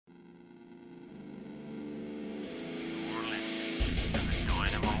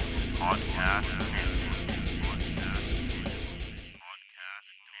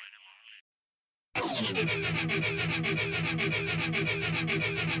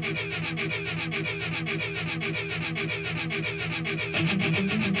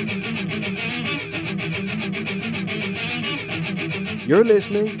You're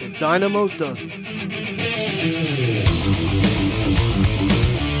listening to Dynamo's Dozen.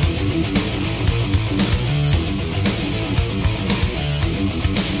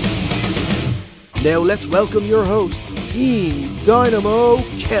 Now let's welcome your host, Ian Dynamo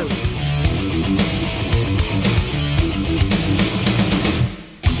Kelly.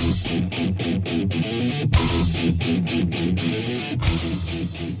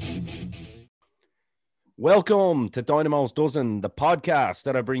 Welcome to Dynamo's Dozen, the podcast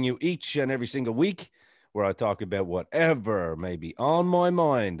that I bring you each and every single week, where I talk about whatever may be on my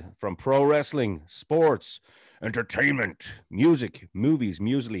mind, from pro wrestling, sports, entertainment, music, movies,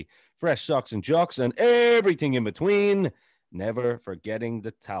 muesli, fresh socks and jocks, and everything in between, never forgetting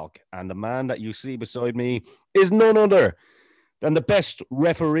the talc. And the man that you see beside me is none other than the best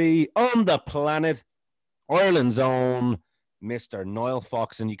referee on the planet, Ireland's own Mr. Niall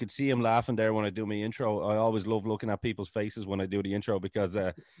Fox. And you could see him laughing there when I do my intro. I always love looking at people's faces when I do the intro because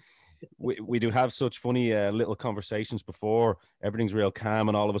we do have such funny little conversations before. Everything's real calm,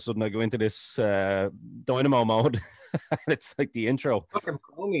 and all of a sudden I go into this Dynamo mode. It's like the intro. Fucking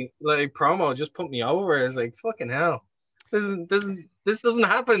promo just put me over. It's like, fucking hell. This doesn't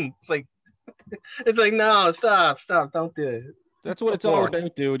happen. It's like no, stop, don't do it. That's what it's all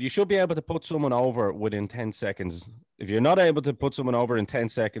about, dude. You should be able to put someone over within 10 seconds. If you're not able to put someone over in 10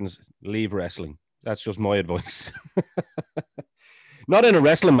 seconds, leave wrestling. That's just my advice. Not in a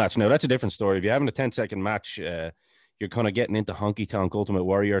wrestling match now. That's a different story. If you're having a 10-second match, you're kind of getting into Honky Tonk Ultimate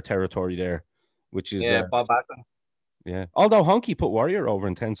Warrior territory there, which is... Bob Backlund. Yeah. Although Honky put Warrior over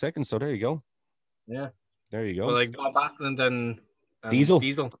in 10 seconds, so there you go. Yeah. There you go. Well, like Bob Backlund and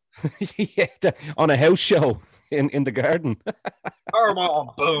Diesel. Yeah, on a house show in the garden.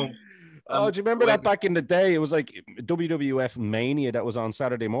 Boom. Oh, do you remember that back in the day? It was like WWF Mania that was on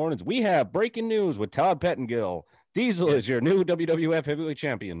Saturday mornings. We have breaking news with Todd Pettengill. Diesel is your new WWF Heavyweight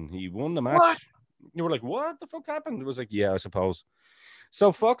Champion. He won the match. What? You were like, what the fuck happened? It was like, yeah, I suppose.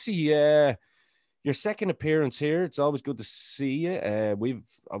 So, Foxy, your second appearance here. It's always good to see you. We've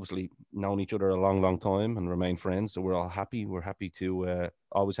obviously known each other a long, long time and remain friends. So we're all happy. We're happy to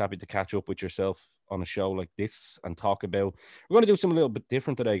always happy to catch up with yourself on a show like this and talk about. We're going to do something a little bit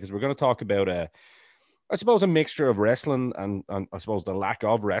different today because we're going to talk about I suppose a mixture of wrestling and I suppose the lack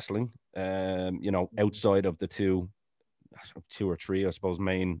of wrestling. Outside of the two or three, I suppose,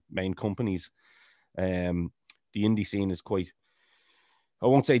 main companies. The indie scene is quite, I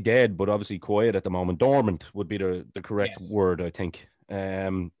won't say dead, but obviously quiet at the moment. Dormant would be the correct word, I think.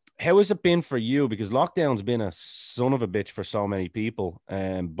 How has it been for you? Because lockdown's been a son of a bitch for so many people.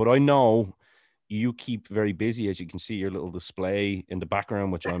 But I know you keep very busy, as you can see your little display in the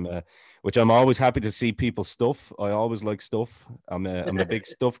background, which I'm always happy to see people's stuff. I always like stuff. I'm a big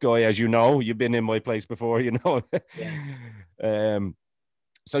stuff guy, as you know. You've been in my place before, you know. Yes.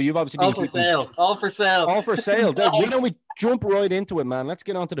 So you've obviously been all for sale. Why don't we jump right into it, man? Let's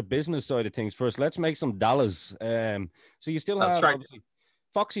get on to the business side of things first. Let's make some dollars. So you still have obviously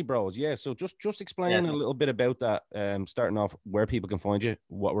Foxy Bros, yeah. So just explain a little bit about that. Starting off, where people can find you,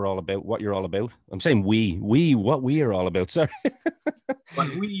 what we're all about, what you're all about. I'm saying what we are all about. Sorry,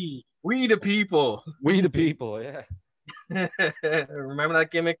 but we the people, yeah. Remember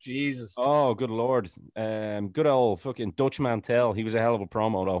that gimmick? Jesus. Oh, good Lord. Good old fucking Dutch Mantel. He was a hell of a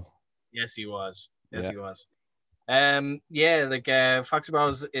promo, though. Yes, he was. He was. Foxy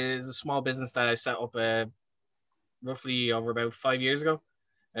Bros is a small business that I set up roughly over about 5 years ago.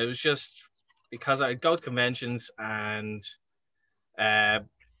 It was just because I'd go to conventions and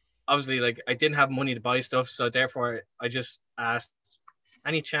obviously, like, I didn't have money to buy stuff, so therefore I just asked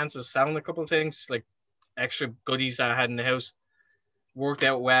any chance of selling a couple of things, like extra goodies that I had in the house. Worked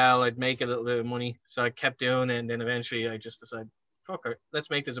out well. I'd make a little bit of money, so I kept doing it, and then eventually I just decided, fuck it, let's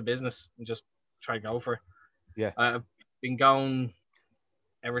make this a business and just try to go for it. Yeah. I've been going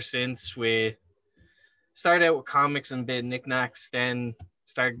ever since. We started out with comics and a bit of knickknacks, then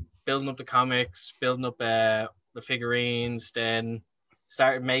started building up the comics, building up the figurines, then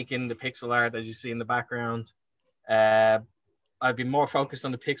started making the pixel art as you see in the background. I've been more focused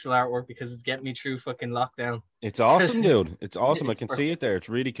on the pixel artwork because it's getting me through fucking lockdown. It's awesome, dude. It's awesome. I can see it there. It's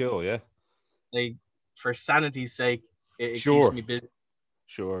really cool, yeah. Like, for sanity's sake, it keeps me busy.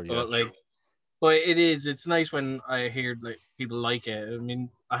 Sure, yeah. But it's nice when I hear like people like it. I mean,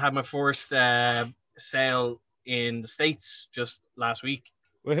 I had my first sale in the States just last week.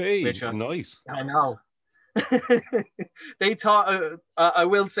 Well, hey, which nice. I know. They thought I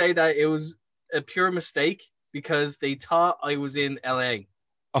will say that it was a pure mistake because they thought I was in LA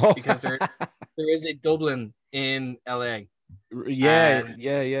Oh, because there is a Dublin in LA. yeah, And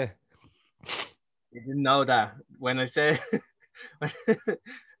yeah, yeah. you didn't know that when I said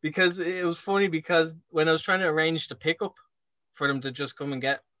because it was funny because when I was trying to arrange the pickup for them to just come and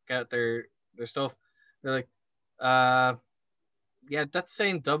get their stuff, they're like, yeah, that's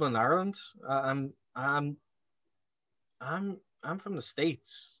saying Dublin, Ireland. I'm from the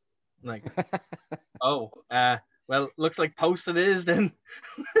States. I'm like, oh, well, looks like posted is then.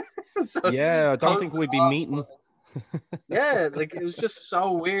 So Yeah, I don't think posted we'd be off, meeting. yeah, like it was just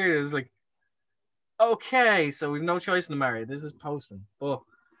so weird. It was like, okay, so we've no choice in the matter. This is posting, but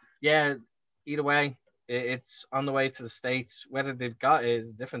yeah, either way, it's on the way to the States. Whether they've got it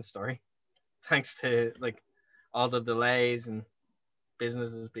is a different story, thanks to like all the delays and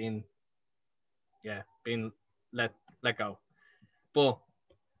businesses being let go. But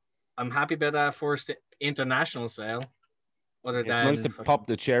I'm happy about that first international sale. Other It's nice than to pop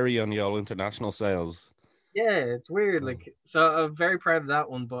the cherry on the all international sales. yeah, it's weird. Oh. Like so, I'm very proud of that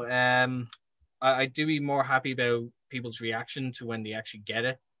one. But I do be more happy about people's reaction to when they actually get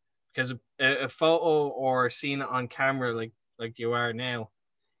it because a photo or seeing it on camera like you are now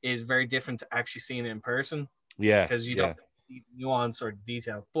is very different to actually seeing it in person Yeah, because you yeah. don't see nuance or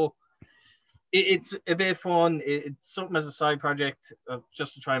detail. But it's a bit of fun. It's something as a side project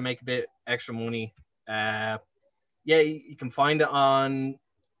just to try and make a bit extra money. Yeah, you can find it on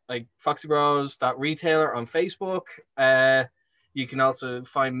like Foxy Bros retailer on Facebook. You can also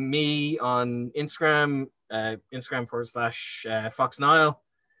find me on Instagram, Instagram / Fox Niall,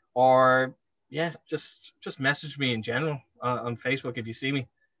 or yeah, just message me in general on Facebook if you see me,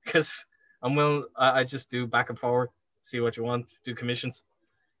 because I'm willing. I just do back and forward, see what you want, do commissions.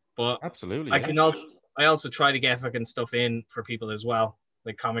 But Absolutely, I yeah. can also I also try to get fucking stuff in for people as well,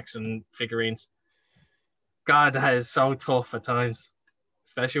 like comics and figurines. God, that is so tough at times,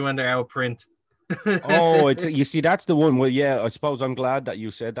 especially when they're out of print. Oh, it's you see, that's the one. Well, yeah, I suppose I'm glad that you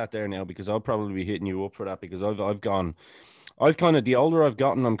said that there now because I'll probably be hitting you up for that because I've kind of the older I've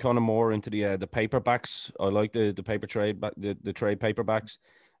gotten, I'm kind of more into the paperbacks. I like the paper trade, the trade paperbacks,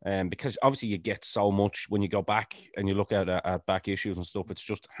 because obviously you get so much when you go back and you look at back issues and stuff. It's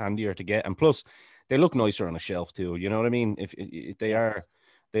just handier to get, and plus they look nicer on a shelf too. You know what I mean? If Yes.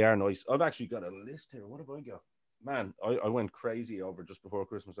 they are nice. I've actually got a list here. What have I got? Man, I went crazy over just before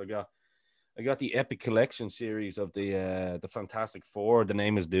Christmas. I got the Epic Collection series of the Fantastic Four. The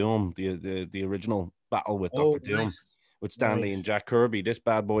Name is Doom, the original battle with Oh, Doctor Doom nice, with Stanley and nice. Jack Kirby. This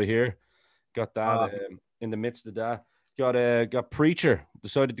bad boy here got that Uh, in the midst of that. Got Preacher.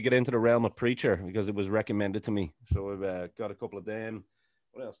 Decided to get into the realm of Preacher because it was recommended to me. So I've got a couple of them.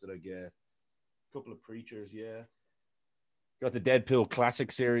 What else did I get? A couple of Preachers, yeah. Got the Deadpool Classic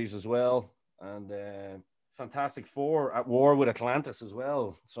series as well, and Fantastic Four at War with Atlantis as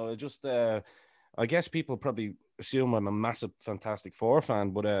well. So I guess people probably assume I'm a massive Fantastic Four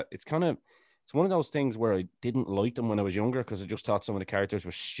fan, but it's one of those things where I didn't like them when I was younger because I just thought some of the characters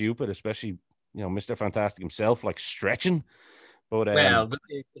were stupid, especially Mr. Fantastic himself, like stretching. But well,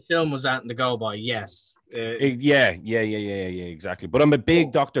 the film was out to go by. Yes. yeah, exactly. But I'm a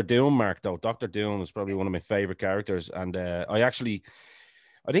big Doctor Doom mark though. Doctor Doom is probably one of my favorite characters, and I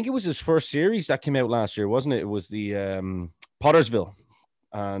think it was his first series that came out last year, wasn't it? It was the Pottersville,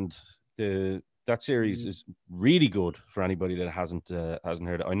 and that series is really good for anybody that hasn't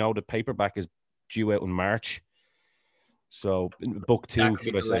heard it. I know the paperback is due out in March, so book That 2, could be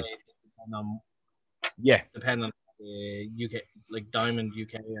should I say? delayed Yeah, depending on UK, like Diamond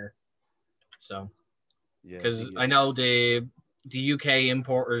UK, or so. yeah, Because I know the UK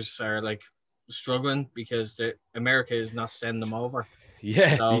importers are like struggling because the America is not sending them over. So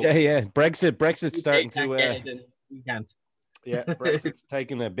yeah. Brexit's UK starting can't to get it, and we can't. yeah, Brexit's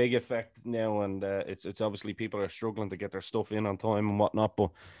taking a big effect now, and it's obviously people are struggling to get their stuff in on time and whatnot.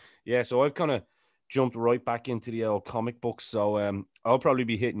 But yeah, so I've kind of jumped right back into the old comic books. So I'll probably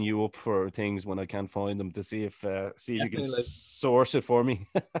be hitting you up for things when I can't find them to see if you can Definitely, like source it for me.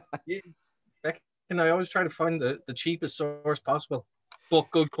 yeah, and I always try to find the cheapest source possible, but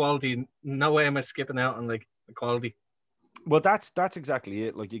good quality. No way am I skipping out on like the quality. Well, that's exactly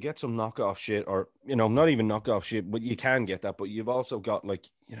it. Like you get some knockoff shit, or not even knockoff shit, but you can get that. But you've also got like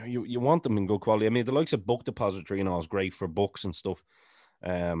you want them in good quality. I mean, the likes of Book Depository and all is great for books and stuff.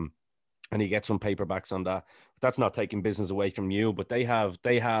 and you get some paperbacks on that. That's not taking business away from you, but they have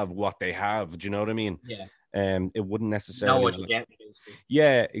what they have. Do you know what I mean? Yeah. It wouldn't Know necessarily. what you get, basically.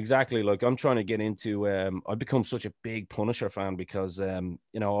 Yeah, exactly. Like I'm trying to get into. I've become such a big Punisher fan because over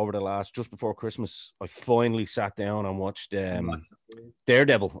the last just before Christmas, I finally sat down and watched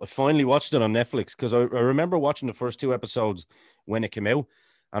Daredevil. I finally watched it on Netflix because I remember watching the first 2 episodes when it came out,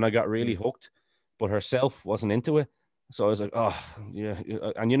 and I got really hooked. But herself wasn't into it, so I was like, oh yeah.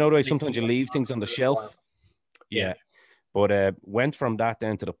 And you know the way sometimes you leave things on the shelf. Yeah. But went from that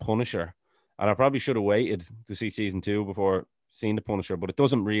then to the Punisher, and I probably should have waited to see season 2 before seeing the Punisher. But it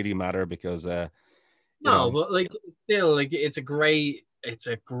doesn't really matter because but like still, like it's a great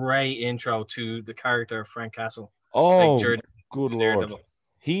intro to the character of Frank Castle. Oh, like, good Lord,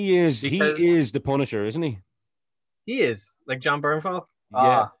 he is the Punisher, isn't he? He is like John Bernthal.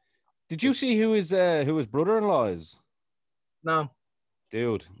 Yeah. Did you see who his brother-in-law is? No,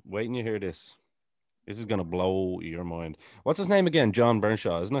 dude. Wait till you hear this. This is gonna blow your mind. What's his name again? John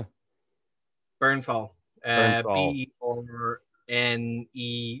Bernthal, isn't it? Bernthal. Bernthal. Bernethal.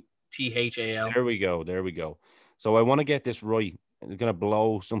 There we go. So I want to get this right. It's gonna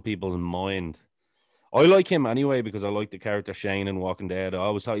blow some people's mind. I like him anyway because I like the character Shane in Walking Dead. I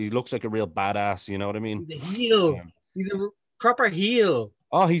always thought he looks like a real badass. You know what I mean? He's a heel. He's a proper heel.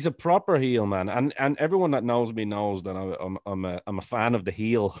 Oh, he's a proper heel, man. And everyone that knows me knows that I'm a fan of the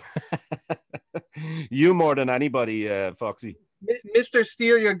heel. You more than anybody, Foxy. Mr.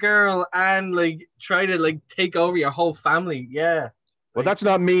 Steal Your Girl and like try to like take over your whole family. Yeah. Well, that's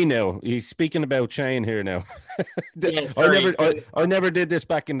not me now. He's speaking about Shane here now. Yeah, I never did this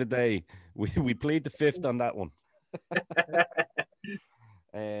back in the day. We plead the fifth on that one.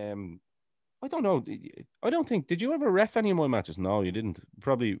 I don't know. I don't think. Did you ever ref any of my matches? No, you didn't.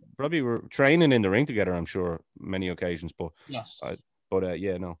 Probably were training in the ring together. I'm sure many occasions. But yes.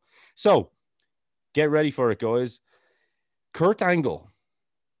 Yeah, no. So get ready for it, guys. Kurt Angle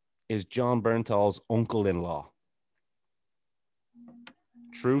is John Bernthal's uncle-in-law.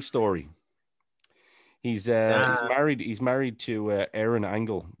 True story. He's married. He's married to Erin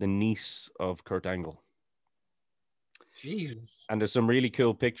Angle, the niece of Kurt Angle. Jesus. And there's some really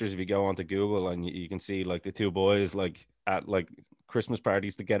cool pictures if you go onto Google and you can see like the two boys like at like Christmas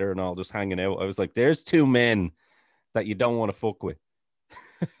parties together and all just hanging out. I was like, there's two men that you don't want to fuck with.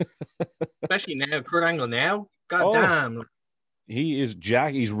 Especially now, Kurt Angle now. God damn. He is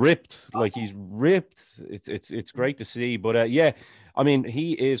jack. He's ripped. Like he's ripped. It's great to see. But yeah, I mean,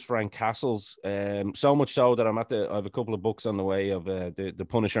 he is Frank Castle's. So much so that I have a couple of books on the way of the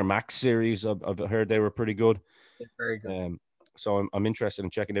Punisher Max series. I've heard they were pretty good. Very good. So I'm interested in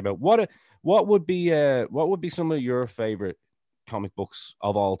checking them out. What would be some of your favorite comic books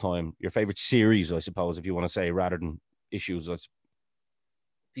of all time? Your favorite series, I suppose, if you want to say, rather than issues.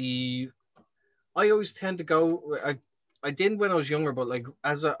 I always tend to go. I didn't when I was younger, but like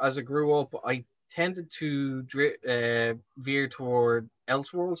as I grew up, I tended to veer toward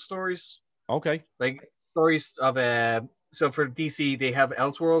Elseworld stories. Okay. Like stories of so for DC they have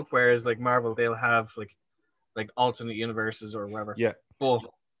Elseworld, whereas like Marvel they'll have like alternate universes or whatever. Yeah. But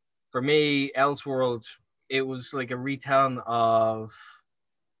for me, Elseworld, it was like a retelling of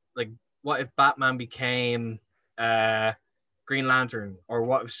like what if Batman became Green Lantern, or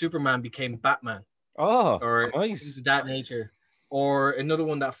what if Superman became Batman. Oh, or nice. Things of that nature. Or another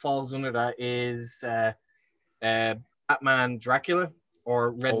one that falls under that is Batman Dracula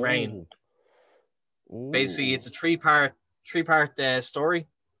or Red Rain. Ooh. Basically, it's a three-part story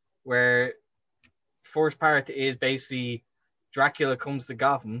where first part is basically Dracula comes to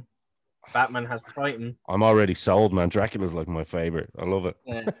Gotham, Batman has to fight him. I'm already sold, man. Dracula's like my favorite. I love it.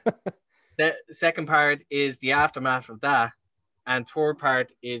 The second part is the aftermath of that, and third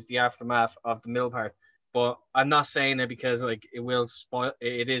part is the aftermath of the middle part. But I'm not saying it because like it will spoil.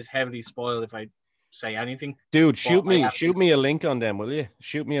 It is heavily spoiled if I say anything. Dude, shoot me a link on them, will you?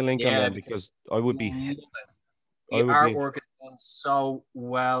 Shoot me a link on them because I would be. The artwork is done so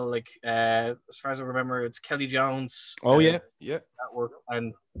well. Like as far as I remember, it's Kelly Jones. Oh yeah. Artwork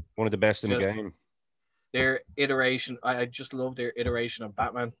and one of the best in the game. Their iteration, I just love their iteration of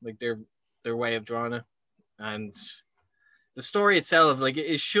Batman. Like their way of drawing it, and the story itself. Like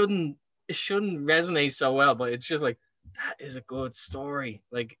it shouldn't resonate so well, but it's just like that is a good story.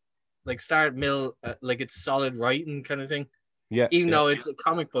 Like start middle, like it's solid writing kind of thing. Yeah. Even though it's a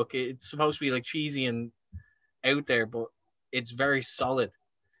comic book, it's supposed to be like cheesy and out there, but it's very solid.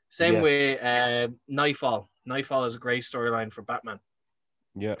 Same with Nightfall. Nightfall is a great storyline for Batman.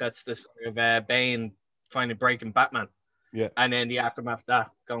 Yeah. That's the story of Bane finally breaking Batman. Yeah. And then the aftermath of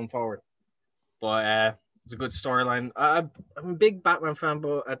that going forward. But It's a good storyline. I'm a big Batman fan,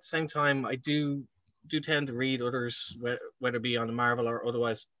 but at the same time, I do tend to read others, whether it be on the Marvel or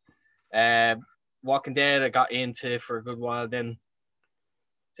otherwise. Walking Dead, I got into for a good while. Then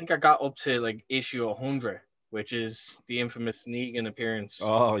I think I got up to like issue 100, which is the infamous Negan appearance.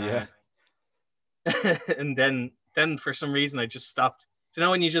 Oh yeah. And then for some reason I just stopped. You know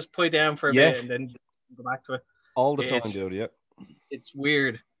when you just put it down for a Yeah. bit and then you go back to it? All the time, dude. Yeah. It's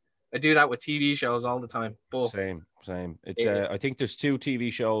weird. I do that with TV shows all the time. But Same. It's I think there's 2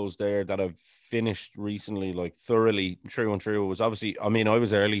 TV shows there that I've finished recently, like thoroughly true and true. It was obviously, I mean, I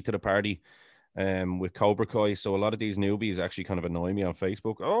was early to the party with Cobra Kai, so a lot of these newbies actually kind of annoy me on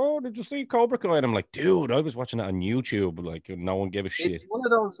Facebook. Oh, did you see Cobra Kai? And I'm like, dude, I was watching it on YouTube. Like, no one gave a shit. It's one of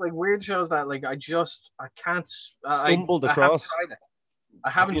those like weird shows that like I can't Stumbled I across.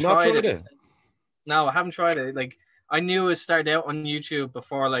 haven't tried it. No, I haven't tried it. Like I knew it started out on YouTube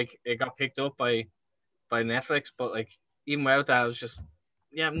before like it got picked up by Netflix, but like even without that, I was just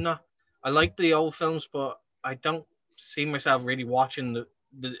I'm not. I like the old films, but I don't see myself really watching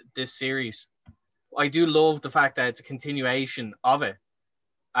this series. I do love the fact that it's a continuation of it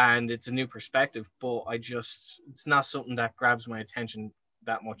and it's a new perspective, but it's not something that grabs my attention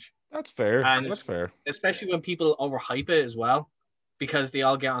that much. That's fair. And that's fair. Especially when people overhype it as well, because they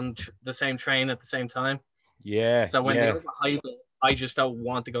all get on the same train at the same time. Yeah. So when they overhype it, I just don't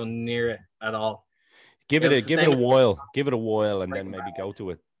want to go near it at all. Give it a while, and then maybe go to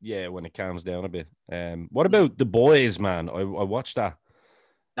it. Yeah, when it calms down a bit. What about The Boys, man? I watched that.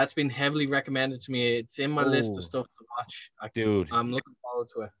 That's been heavily recommended to me. It's in my list of stuff to watch. Dude, I'm looking forward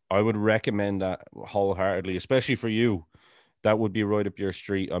to it. I would recommend that wholeheartedly, especially for you. That would be right up your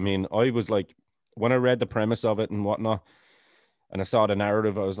street. I mean, I was like, when I read the premise of it and whatnot, and I saw the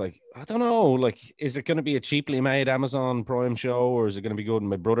narrative, I was like, I don't know, like, is it going to be a cheaply made Amazon Prime show, or is it going to be good? And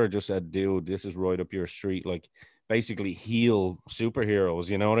my brother just said, dude, this is right up your street. Like, basically heel superheroes,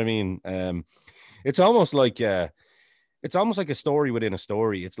 you know what I mean? It's almost like a story within a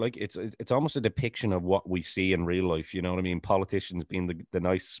story. It's like it's almost a depiction of what we see in real life. You know what I mean? Politicians being the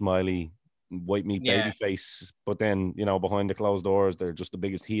nice, smiley, white meat baby face, but then, you know, behind the closed doors, they're just the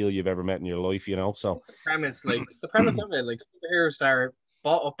biggest heel you've ever met in your life. You know, so the premise of it, like superheroes that are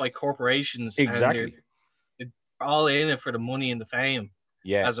bought up by corporations, exactly. They're all in it for the money and the fame,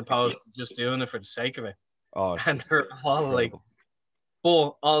 as opposed to just doing it for the sake of it. Oh, and they're all incredible. Like,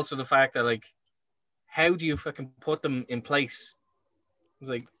 but also the fact that like, how do you fucking put them in place? It's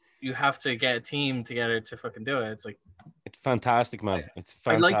like you have to get a team together to fucking do it. It's like it's fantastic, man. It's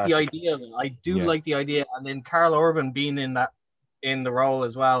fantastic. I like the idea of it. I do like the idea, and then Carl Urban being in the role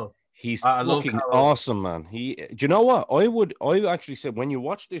as well. He's fucking awesome, man. Do you know what? I actually said when you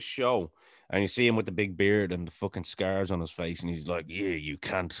watch this show and you see him with the big beard and the fucking scars on his face, and he's like, yeah, you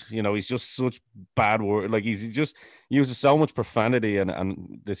can't. You know, he's just such bad word. Like he just uses so much profanity,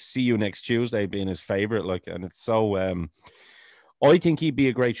 and the "see you next Tuesday" being his favorite. Like, and it's so. I think he'd be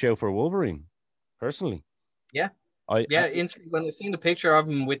a great show for Wolverine, personally. Yeah. Instantly when I seen the picture of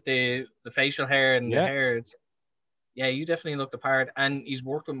him with the facial hair and the hair, you definitely look the part. And he's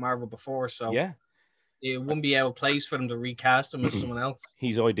worked with Marvel before, so it wouldn't be out of place for them to recast him as someone else.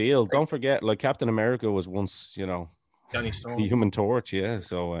 He's ideal. Don't forget, like Captain America was once, you know, Johnny Storm, the Human Torch. Yeah,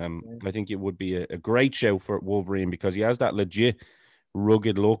 so I think it would be a great show for Wolverine because he has that legit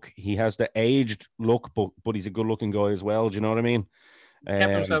rugged look. He has the aged look, but he's a good-looking guy as well. Do you know what I mean? He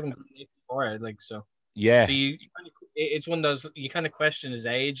kept himself in before, like so. Yeah. So it's one of those you kind of question his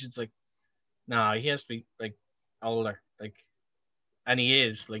age. It's like, no, he has to be like older, like, and he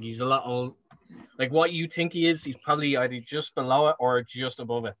is like he's a lot old. Like what you think he is, he's probably either just below it or just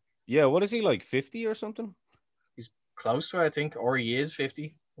above it. Yeah, what is he, like 50 or something? He's close to it, I think, or he is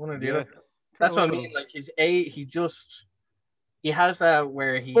 50. One or the other. That's what I mean. Like his age, he has that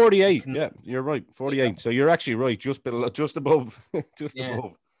where he 48. Yeah, you're right. 48. Yeah. So you're actually right. Just below, just above,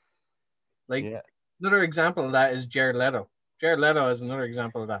 above. Like another example of that is Jared Leto. Jared Leto is another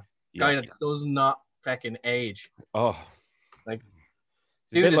example of that guy that does not fucking age. Oh, like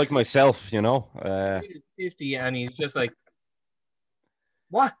it's a bit like myself, you know. 50, and he's just like,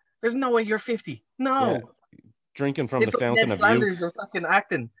 what? There's no way you're 50. No. Yeah. Drinking from the fountain of youth. Are fucking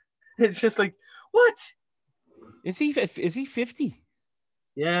acting. It's just like, what? Is he 50?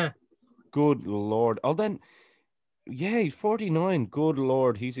 Yeah. Good Lord. Oh, then, yeah, he's 49. Good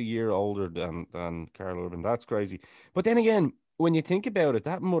Lord. He's a year older than Carl Urban. That's crazy. But then again, when you think about it,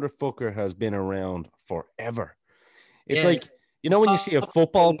 that motherfucker has been around forever. It's like, you know, when you see a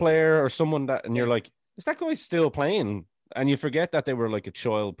football player or someone that, and you're like, is that guy still playing? And you forget that they were like a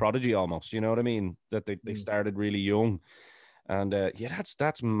child prodigy almost, you know what I mean? That they started really young. And yeah,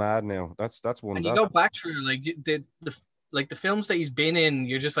 that's mad now. That's one And that you go back through like the films that he's been in,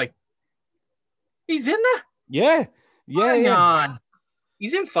 you're just like, he's in that. yeah, yeah, Hang yeah. on.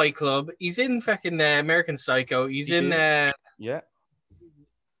 He's in Fight Club. He's in fucking American Psycho. He's He in is. Yeah,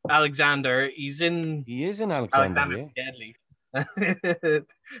 Alexander. He's in he is in Alexander. Alexander Yeah, Deadly.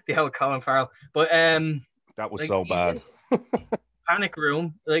 The old Colin Farrell. But that was like so he's bad. in Panic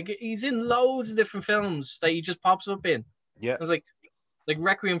Room. Like he's in loads of different films that he just pops up in. Yeah, It's like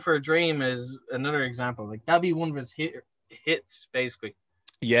Requiem for a Dream is another example. Like that'd be one of his hits, basically.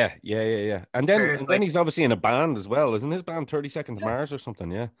 yeah, yeah, yeah, yeah. And Where then it's like, he's obviously in a band as well, isn't his band 30 Seconds to Mars or something?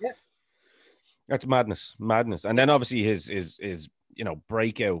 Yeah, yeah. that's madness. And then obviously his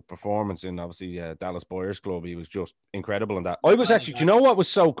breakout performance in obviously Dallas Buyers Club. He was just incredible in that. I was actually, do you know what was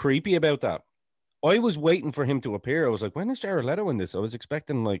so creepy about that? I was waiting for him to appear. I was like, when is Jared Leto in this? I was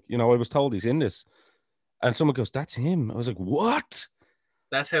expecting, like, I was told he's in this. And someone goes, that's him. I was like, what?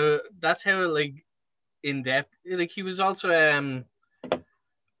 That's how like in depth. Like he was also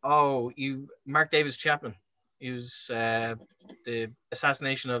Mark Davis Chapman. He was the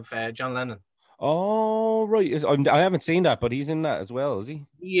assassination of John Lennon. Oh, right. I haven't seen that, but he's in that as well, is he?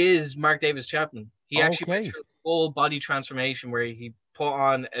 He is Mark Davis Chapman. He actually went Okay. through a full body transformation where he put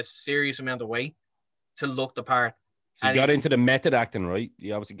on a serious amount of weight to look the part. So he got into the method acting, right?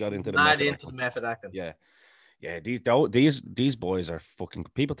 He obviously got into the method acting. Yeah. Yeah, these boys are fucking.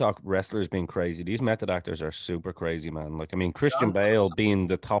 People talk wrestlers being crazy. These method actors are super crazy, man. Like, I mean, Christian Bale being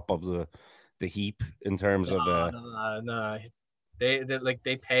the top of the heap in terms of no.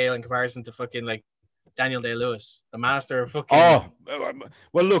 They pale in comparison to fucking like Daniel Day-Lewis, the master of fucking. Oh,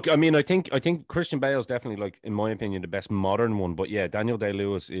 well, look, I mean, I think Christian Bale's definitely, like, in my opinion, the best modern one. But yeah, Daniel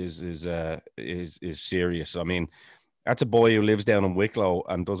Day-Lewis is serious. I mean, that's a boy who lives down in Wicklow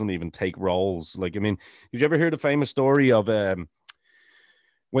and doesn't even take roles. Like, I mean, did you ever hear the famous story of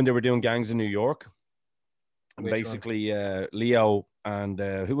when they were doing Gangs in New York? And Which basically, Leo and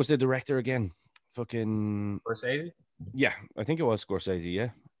who was the director again? Fucking Scorsese? Yeah, I think it was Scorsese. Yeah,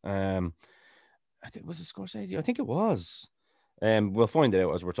 I think was it Scorsese? I think it was. We'll find it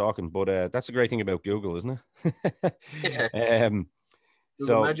out as we're talking. But that's the great thing about Google, isn't it? Yeah.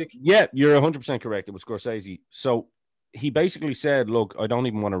 So magic. Yeah, you're 100% correct. It was Scorsese. So he basically said, "Look, I don't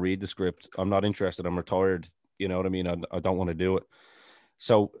even want to read the script. I'm not interested. I'm retired. You know what I mean? I don't want to do it."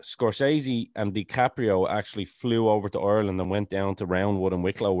 So Scorsese and DiCaprio actually flew over to Ireland and went down to Roundwood and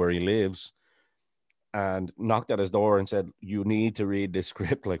Wicklow, where he lives, and knocked at his door and said, "You need to read this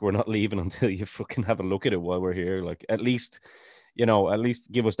script. Like, we're not leaving until you fucking have a look at it while we're here. Like, at least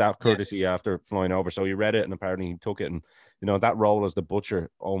give us that courtesy after flying over." So he read it, and apparently he took it. And that role as the butcher,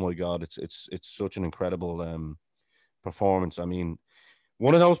 oh my god, it's such an incredible performance. I mean,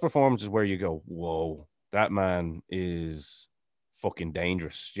 one of those performances where you go, "Whoa, that man is fucking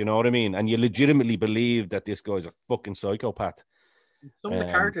dangerous." You know what I mean? And you legitimately believe that this guy's a fucking psychopath. Some of the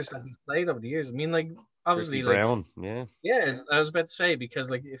characters that he's played over the years. I mean, like, obviously, Christy like Brown, yeah. I was about to say,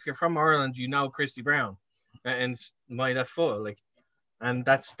 because like if you're from Ireland, you know Christy Brown and My Left Foot, like, and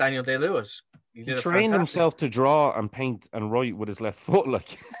that's Daniel Day-Lewis. He trained himself to draw and paint and write with his left foot,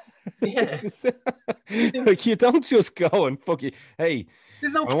 like. Yeah. Like, you don't just go and fuck you. Hey,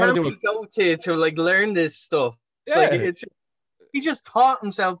 there's no camp you go to like learn this stuff. Yeah. Like, he just taught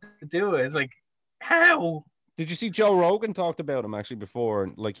himself to do it. It's like, how? Did you see Joe Rogan talked about him actually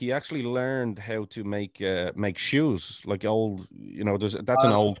before? Like, he actually learned how to make shoes, like old, that's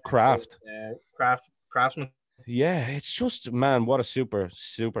an old craft. Craftsman. Yeah, it's just, man, what a super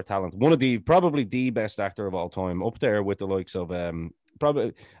talent. One of probably the best actor of all time, up there with the likes of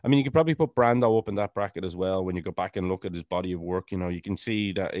probably. I mean, you could probably put Brando up in that bracket as well. When you go back and look at his body of work, you can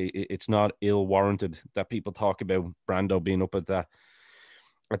see that it's not ill warranted that people talk about Brando being up at that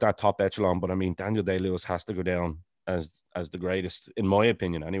top echelon. But I mean, Daniel Day-Lewis has to go down as the greatest, in my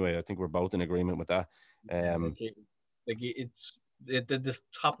opinion. Anyway, I think we're both in agreement with that. It's the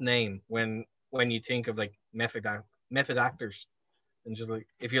top name when you think of like method actors, and just like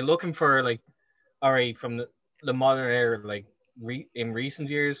if you're looking for like, all right, from the modern era, like in recent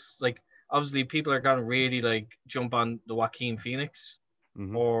years, like obviously people are gonna really like jump on the Joaquin Phoenix,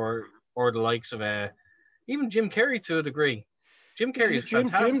 or the likes of even Jim Carrey to a degree. Jim Carrey is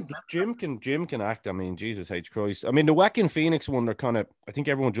fantastic. Jim can act. I mean, Jesus H. Christ. I mean, the Joaquin Phoenix one, they're kind of, I think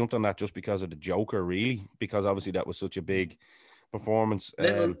everyone jumped on that just because of the Joker, really, because obviously that was such a big performance.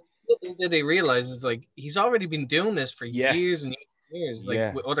 Little did they realize it's like he's already been doing this for years and years,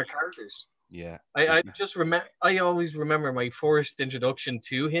 like with other characters. Yeah. I just remember. I always remember my first introduction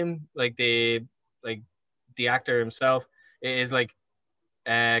to him, like the actor himself is like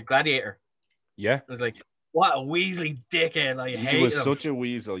Gladiator. Yeah. It's like What a Weasley dickhead! I He hate was him. such a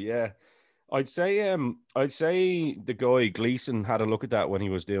weasel. Yeah. I'd say the guy Gleason had a look at that when he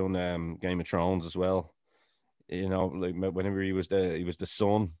was doing Game of Thrones as well. You know, like whenever he was the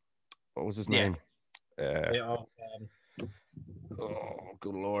son. What was his Yeah. name? Yeah, Oh,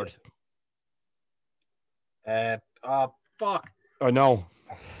 good lord! oh fuck. I know.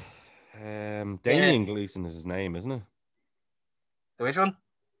 Yeah. Damien Gleason is his name, isn't it? Which one?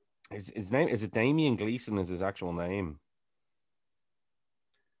 His name is it Damien Gleason is his actual name.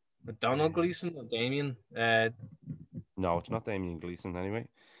 With Donald Gleason or Damien? No, it's not Damien Gleason anyway.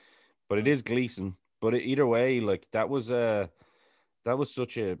 But it is Gleason. But either way, like that was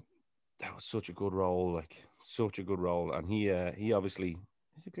such a good role, like such a good role. And he obviously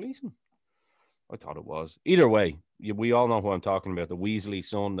is it Gleason? I thought it was. Either way, we all know who I'm talking about. The Weasley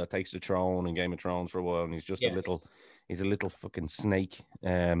son that takes the throne in Game of Thrones for a while, and he's just Yes. he's a little fucking snake.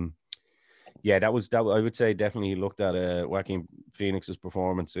 Yeah, that I would say definitely he looked at Joaquin Phoenix's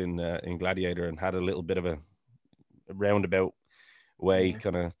performance in Gladiator and had a little bit of a roundabout way,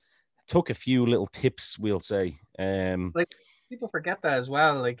 kind of took a few little tips, we'll say. Like people forget that as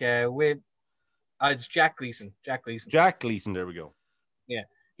well. Like it's Jack Gleason. Jack Gleason. There we go. Yeah,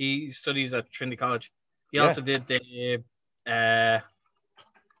 he studies at Trinity College. He Yeah. also did the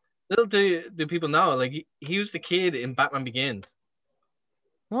little do people know, like he was the kid in Batman Begins.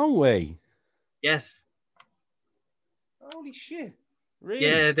 No way. Yes. Holy shit. Really?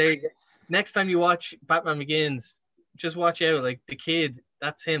 Yeah, there you go. Next time you watch Batman Begins, just watch out, like the kid,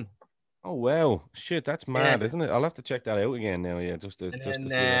 that's him. Oh wow. Shit, that's mad, isn't it? I'll have to check that out again now, yeah, just to see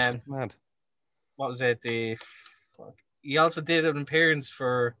that. That's mad. What was it? He also did an appearance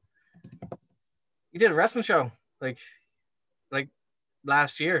he did a wrestling show like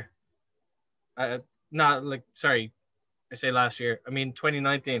last year. Not like, sorry, I say last year. I mean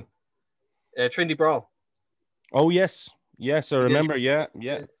 2019. Trinity Brawl. Oh yes, I remember. Yeah.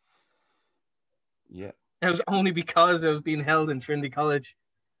 It was only because it was being held in Trinity College,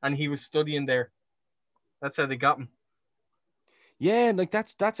 and he was studying there. That's how they got him. Yeah, like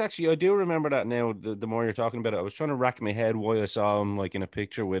that's actually, I do remember that now. The more you're talking about it, I was trying to rack my head why I saw him like in a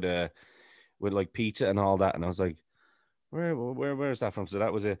picture with like pizza and all that, and I was like, where is that from? So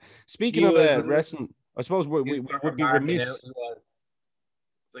that was it. Speaking of wrestling, I suppose we would be remiss.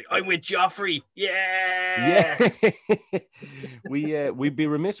 It's like, I'm with Joffrey. Yeah. We'd be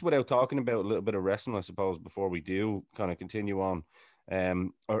remiss without talking about a little bit of wrestling, I suppose, before we do kind of continue on,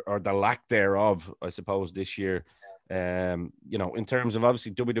 or the lack thereof, I suppose, this year. You know, in terms of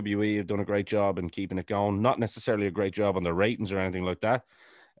obviously WWE have done a great job in keeping it going, not necessarily a great job on the ratings or anything like that.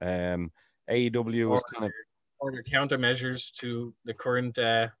 AEW was kind of their countermeasures to the current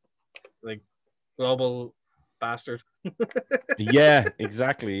like global bastard. Yeah,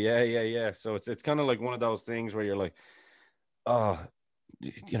 exactly. Yeah. So it's kind of like one of those things where you're like, oh,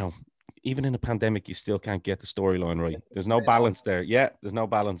 you know, even in a pandemic, you still can't get the storyline right. There's no balance there. Yeah, there's no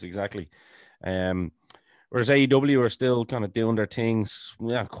balance, exactly. Whereas AEW are still kind of doing their things,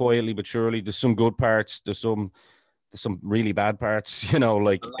 yeah, quietly but surely. There's some good parts. There's some really bad parts, you know,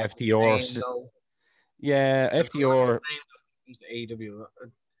 like FTR. Yeah, FTR. AEW,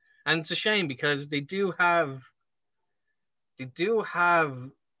 and it's a shame because they do have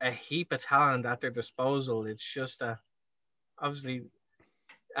a heap of talent at their disposal. It's just obviously,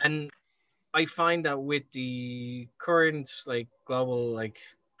 and I find that with the current like global like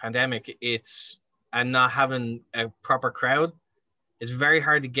pandemic, and not having a proper crowd, it's very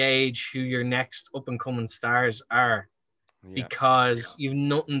hard to gauge who your next up and coming stars are, because you've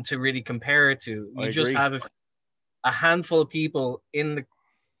nothing to really compare it to. You just have a handful of people in the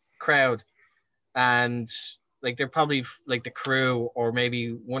crowd, and like they're probably like the crew or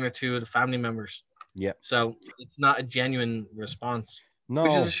maybe one or two of the family members. Yeah. So it's not a genuine response. No.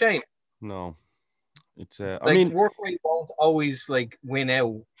 Which is a shame. No. It's I mean, work rate won't always like win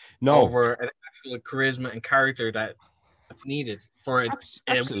out over an actual charisma and character that's needed for it.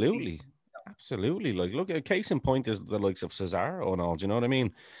 Absolutely. Like, look, a case in point is the likes of Cesaro and all. Do you know what I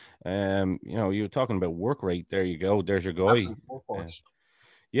mean? You know, you were talking about work rate. There you go. There's your guy.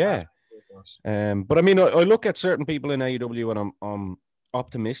 Yeah. But I mean, I look at certain people in AEW and I'm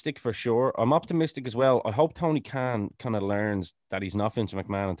optimistic for sure. I'm optimistic as well. I hope Tony Khan kind of learns that he's not Vince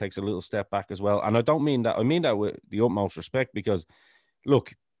McMahon and takes a little step back as well. And I don't mean that. I mean that with the utmost respect, because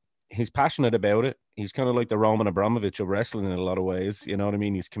look, he's passionate about it. He's kind of like the Roman Abramovich of wrestling in a lot of ways. You know what I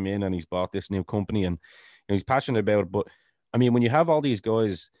mean? He's come in and he's bought this new company and he's passionate about it. But I mean, when you have all these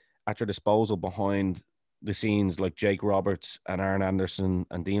guys at your disposal behind the scenes like Jake Roberts and Arn Anderson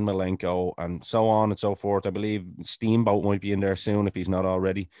and Dean Malenko and so on and so forth, I believe Steamboat might be in there soon if he's not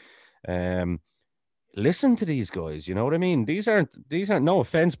already. listen to these guys. You know what I mean? These aren't no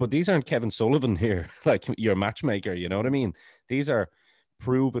offense, but these aren't Kevin Sullivan here, like your matchmaker. You know what I mean? These are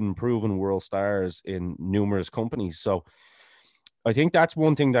proven world stars in numerous companies. So I think that's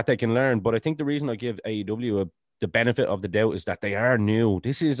one thing that they can learn. But I think the reason I give AEW the benefit of the doubt is that they are new.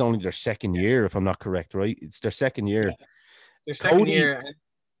 This is only their second year, if I'm not correct, right? It's their second year. Yeah. Their second Cody, year.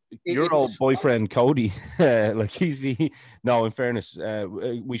 your old boyfriend Cody, like no, in fairness,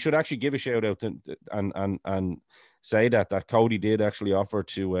 we should actually give a shout out to, and say that Cody did actually offer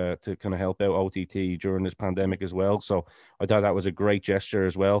to kind of help out OTT during this pandemic as well. So I thought that was a great gesture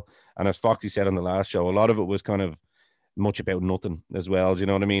as well. And as Foxy said on the last show, a lot of it was kind of much about nothing as well. Do you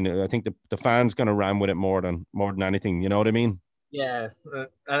know what I mean? I think the fans kind of ran with it more than anything. You know what I mean? Yeah,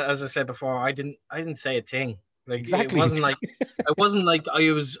 as I said before, I didn't say a thing. Like Exactly. It wasn't like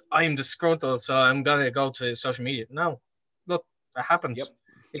I am disgruntled, so I'm gonna go to social media. No, look, that happens. Yep.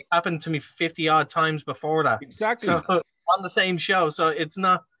 It's happened to me 50 odd times before that. Exactly. So on the same show, so it's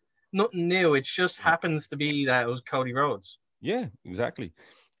nothing new. It just happens to be that it was Cody Rhodes. Yeah, exactly.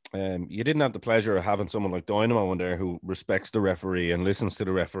 You didn't have the pleasure of having someone like Dynamo in there who respects the referee and listens to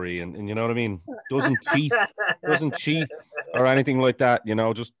the referee, and you know what I mean? Doesn't cheat or anything like that. You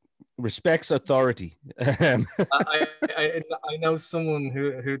know, just respects authority. I know someone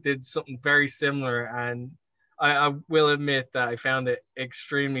who did something very similar, and I will admit that I found it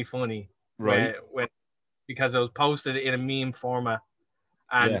extremely funny. Right. When because it was posted in a meme format,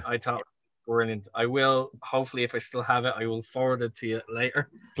 and Yeah. I thought, brilliant. I will, hopefully, if I still have it, I will forward it to you later.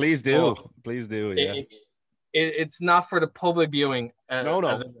 Please do. Please do. Yeah. It's not for the public viewing. No.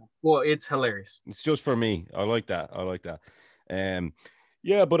 Well, it's hilarious. It's just for me. I like that.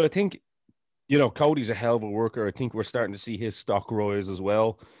 Yeah, but I think, you know, Cody's a hell of a worker. I think we're starting to see his stock rise as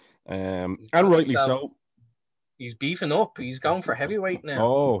well. And rightly so. He's beefing up. He's going for heavyweight now.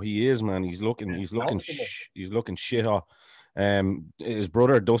 Oh, he is, man. He's looking shit hot. His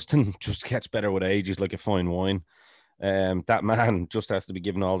brother Dustin just gets better with age. He's like a fine wine. That man just has to be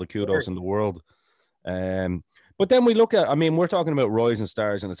given all the kudos in the world. But then we look at, I mean, we're talking about rising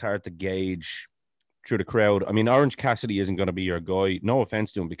stars, and it's hard to gauge through the crowd. I mean, Orange Cassidy isn't going to be your guy. No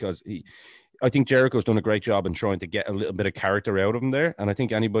offense to him, because I think Jericho's done a great job in trying to get a little bit of character out of him there. And I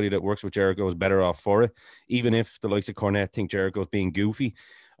think anybody that works with Jericho is better off for it. Even if the likes of Cornette think Jericho's being goofy,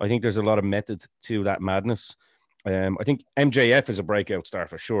 I think there's a lot of method to that madness. I think MJF is a breakout star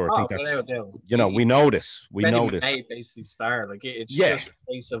for sure. I think that's, you know, we know this. We know this. Basically star. Like, it's just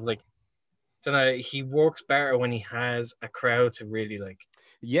a case of, like, don't know, he works better when he has a crowd to really like.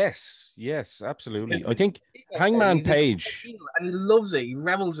 Yes, absolutely. I think Hangman Page, and he loves it. He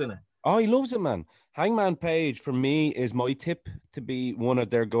revels in it. Oh, he loves it, man. Hangman Page, for me, is my tip to be one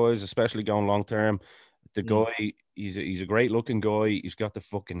of their guys, especially going long term. The guy, he's a great looking guy. He's got the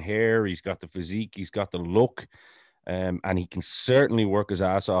fucking hair. He's got the physique. He's got the look. And he can certainly work his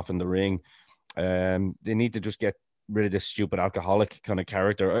ass off in the ring. They need to just get rid of this stupid alcoholic kind of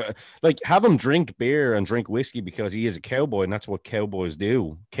character. Like, have him drink beer and drink whiskey because he is a cowboy, and that's what cowboys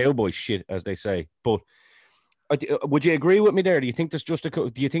do. Cowboy shit, as they say. But would you agree with me there? Do you think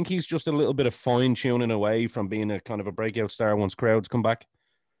do you think he's just a little bit of fine tuning away from being a kind of a breakout star once crowds come back?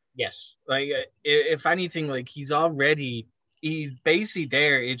 Yes. Like, if anything, like, he's basically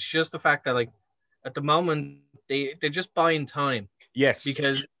there. It's just the fact that, like, at the moment they're just buying time. Yes.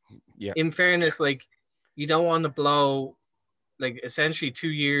 Because in fairness, like, you don't want to blow, like, essentially 2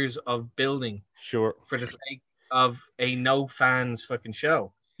 years of building. Sure. For the sake of a no fans fucking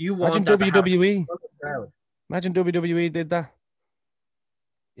show. You want Imagine WWE. Imagine WWE did that.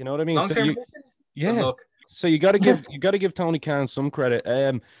 You know what I mean? So you got to give Tony Khan some credit.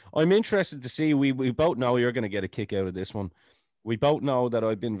 I'm interested to see. We both know you're going to get a kick out of this one. We both know that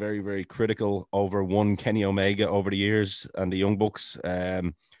I've been very, very critical over one Kenny Omega over the years and the Young Bucks.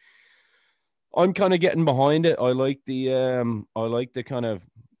 I'm kind of getting behind it. I like the kind of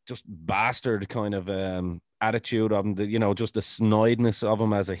just bastard kind of attitude of him, you know, just the snideness of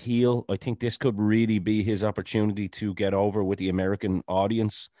him as a heel. I think this could really be his opportunity to get over with the American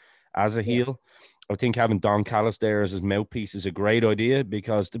audience as a heel. I think having Don Callis there as his mouthpiece is a great idea,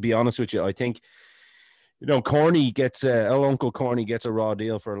 because, to be honest with you, I think, you know, Corny gets Uncle Corny gets a raw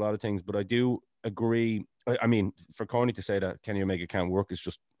deal for a lot of things, but I do agree. I mean, for Corny to say that Kenny Omega can't work is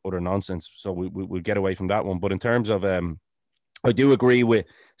just utter nonsense. So we'll get away from that one. But in terms of I do agree with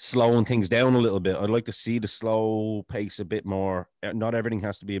slowing things down a little bit. I'd like to see the slow pace a bit more. Not everything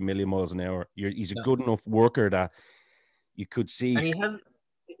has to be a million miles an hour. He's a good enough worker that you could see. And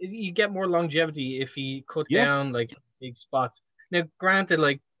you get more longevity if he cut down, like, big spots. Now, granted,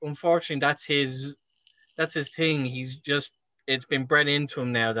 like, unfortunately, that's his thing. He's just, it's been bred into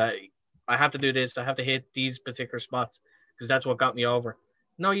him now that I have to do this. I have to hit these particular spots because that's what got me over.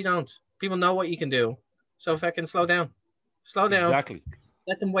 No, you don't. People know what you can do. So fucking slow down. Slow down. Exactly.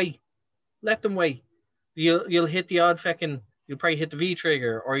 Let them wait. Let them wait. You'll hit the odd fucking. You'll probably hit the V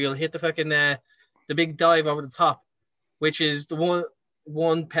trigger, or you'll hit the fucking the big dive over the top, which is the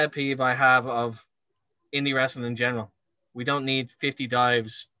one pet peeve I have of indie wrestling in general. We don't need 50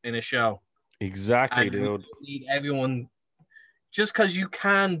 dives in a show. Exactly, And we dude. don't need everyone just because you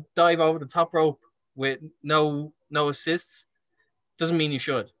can dive over the top rope with no assists doesn't mean you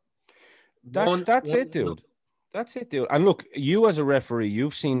should. That's it, dude. That's it, dude. And look, you as a referee,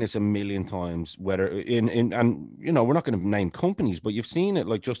 you've seen this a million times, whether in and you know, we're not going to name companies, but you've seen it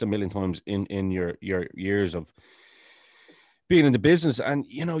like just a million times in your years of being in the business. And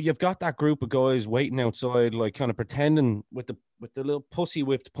you know, you've got that group of guys waiting outside, like kind of pretending with the little pussy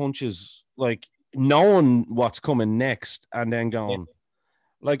whipped punches, like knowing what's coming next, and then going,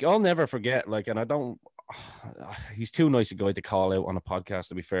 like, I'll never forget, like, and I don't. He's too nice a guy to call out on a podcast,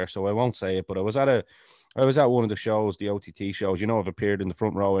 to be fair, so I won't say it. But I was at one of the shows, the OTT shows. You know, I've appeared in the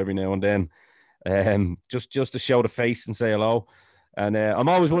front row every now and then, just to show the face and say hello. And I'm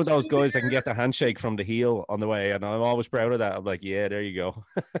always one of those guys that can get the handshake from the heel on the way, and I'm always proud of that. I'm like, yeah, there you go.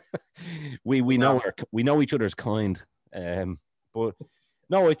 we know each other's kind. But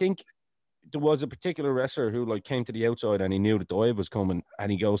no, I think there was a particular wrestler who like came to the outside and he knew the dive was coming, and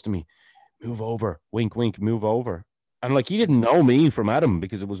he goes to me, "Move over, wink, wink, move over." And like, he didn't know me from Adam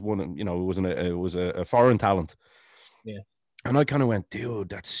because it was it was a foreign talent. Yeah. And I kind of went, dude,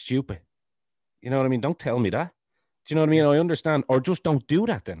 that's stupid. You know what I mean? Don't tell me that. Do you know what I mean? I understand. Or just don't do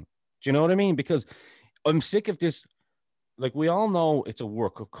that then. Do you know what I mean? Because I'm sick of this. Like, we all know it's a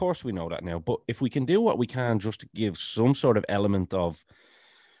work. Of course we know that now. But if we can do what we can just to give some sort of element of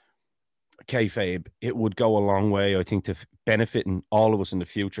kayfabe, it would go a long way, I think, to benefiting all of us in the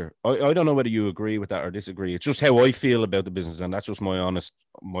future. I don't know whether you agree with that or disagree. It's just how I feel about the business, and that's just my own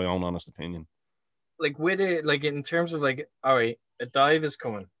honest opinion. Like with it, like in terms of like, all right, a dive is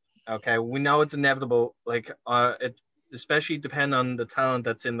coming. Okay, we know it's inevitable. Like, it especially depend on the talent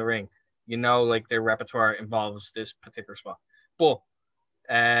that's in the ring. You know, like their repertoire involves this particular spot. But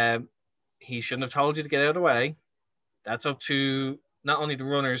he shouldn't have told you to get out of the way. That's up to not only the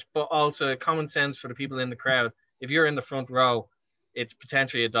runners, but also common sense for the people in the crowd. If you're in the front row, it's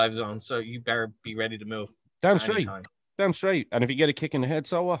potentially a dive zone, so you better be ready to move. Damn straight. Damn straight. And if you get a kick in the head,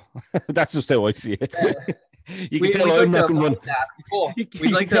 so what? That's just how I see it. You can tell I'm not running. You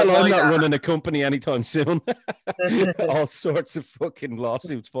can tell I'm not running a company anytime soon. All sorts of fucking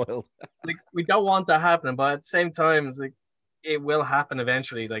lawsuits filed. Like, we don't want that happening, but at the same time, it's like it will happen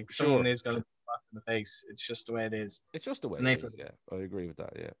eventually. Like, someone is going to fuck in the face. It's just the way it is. It's just the way it is. Yeah, I agree with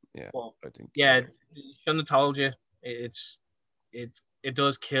that. Yeah. Well, I think. Yeah, shouldn't have told you. It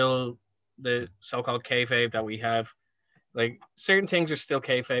does kill the so-called kayfabe that we have. Like, certain things are still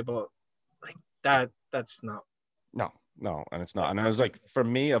kayfabe, but like that's not. No, and it's not. And I was like, for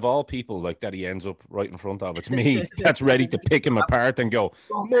me, of all people, like that he ends up right in front of, it's me that's ready to pick him apart and go,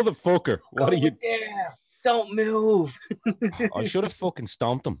 motherfucker, what are you? There, don't move. I should have fucking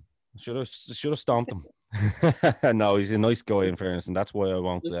stomped him. Should have stomped him. No, he's a nice guy, in fairness, and that's why I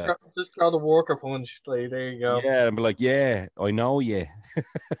won't. Just throw the worker punch. Like, there you go. Yeah, and be like, yeah, I know, yeah.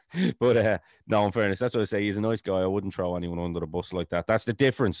 But no, in fairness, that's what I say. He's a nice guy. I wouldn't throw anyone under the bus like that. That's the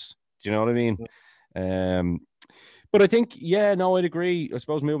difference. Do you know what I mean? But I think, yeah, no, I'd agree. I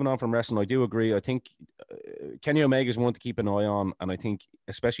suppose moving on from wrestling, I do agree. I think Kenny Omega's one to keep an eye on, and I think,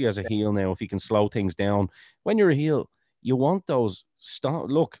 especially as a heel now, if he can slow things down. When you're a heel, you want those.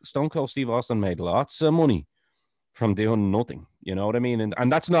 Look, Stone Cold Steve Austin made lots of money from doing nothing. You know what I mean?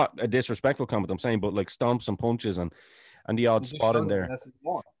 And that's not a disrespectful comment I'm saying, but like stomps and punches and the odd spot in there.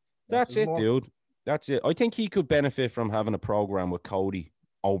 That's it, dude. That's it. I think he could benefit from having a program with Cody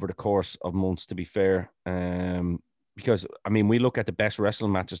over the course of months, to be fair. Because, I mean, we look at the best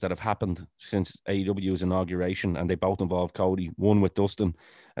wrestling matches that have happened since AEW's inauguration, and they both involved Cody. One with Dustin,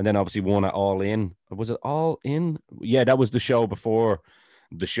 and then obviously one at All In. Was it All In? Yeah, that was the show before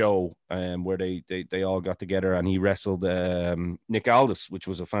the show, where they all got together, and he wrestled Nick Aldis, which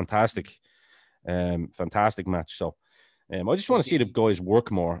was a fantastic match. So I just want to see the guys work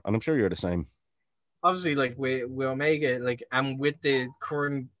more, and I'm sure you're the same. Obviously, like with Omega, like, and with the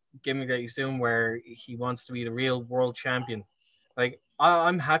current gimmick that he's doing where he wants to be the real world champion, like,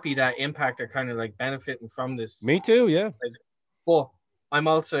 I'm happy that Impact are kind of like benefiting from this. Me too, yeah. But I'm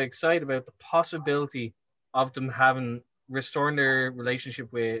also excited about the possibility of them restoring their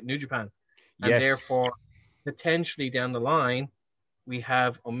relationship with New Japan, and therefore potentially down the line we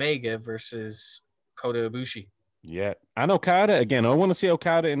have Omega versus Kota Ibushi. Yeah. And Okada, again, I want to see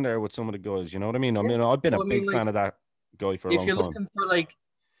Okada in there with some of the guys. You know what I mean? I mean, I've been a big fan of that guy for a if long you're time. looking for like,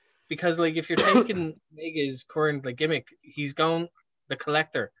 because like if you're taking Omega's current like gimmick, he's gone the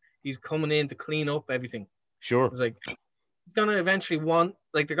collector. He's coming in to clean up everything. Sure. It's like he's gonna eventually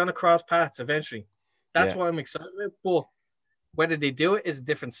they're gonna cross paths eventually. That's what I'm excited about. But whether they do it is a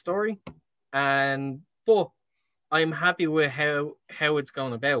different story. But I'm happy with how it's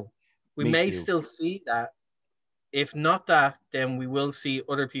going about. We Me may too. still see that. If not that, then we will see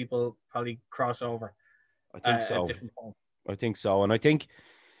other people probably cross over. I think so. At different points. I think so. And I think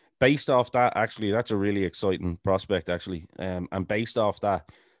based off that, actually, that's a really exciting prospect, actually. And based off that,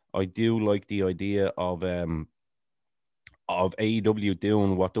 I do like the idea of AEW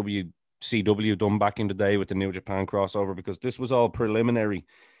doing what WCW done back in the day with the New Japan crossover, because this was all preliminary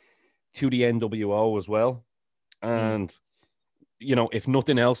to the NWO as well. And you know, if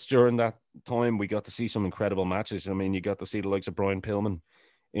nothing else during that time, we got to see some incredible matches. I mean, you got to see the likes of Brian Pillman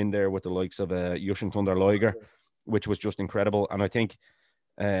in there with the likes of Yushin Thunder Liger, which was just incredible. And I think,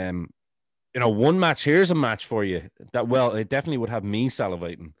 you know, one match, here's a match for you that, well, it definitely would have me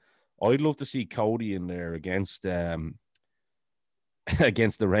salivating. I'd love to see Cody in there against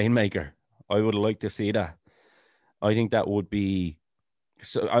against the Rainmaker. I would like to see that. I think that would be,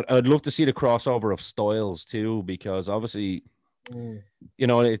 so I'd love to see the crossover of styles too, because obviously, you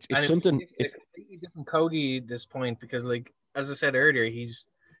know, it's something. It's a completely different Cody at this point, because, like as I said earlier, he's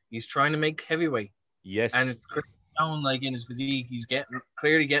trying to make heavyweight. Yes, and it's down like in his physique, he's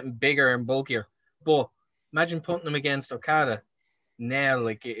clearly getting bigger and bulkier. But imagine putting him against Okada now,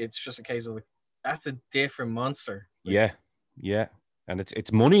 like it's just a case of like that's a different monster. Like, yeah, and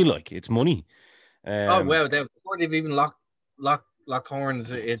it's money, like it's money. Oh well, before they've even locked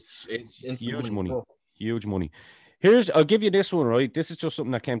horns, it's huge money. Huge money. I'll give you this one, right? This is just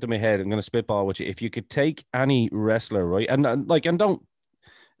something that came to my head. I'm going to spitball with you. If you could take any wrestler, right, and don't,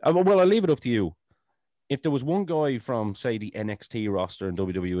 well, I'll leave it up to you. If there was one guy from, say, the NXT roster in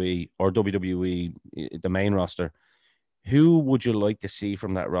WWE or WWE, the main roster, who would you like to see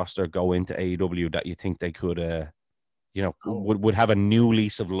from that roster go into AEW that you think they could, you know, would have a new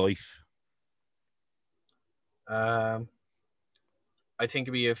lease of life? I think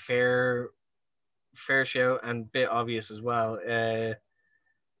it'd be a fair show and bit obvious as well.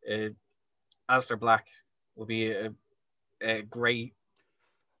 Aleister Black will be a great.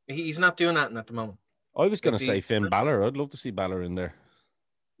 He's not doing that at the moment. I was going to say Finn Balor. I'd love to see Balor in there.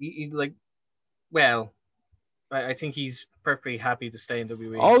 He's like, well, I think he's perfectly happy to stay in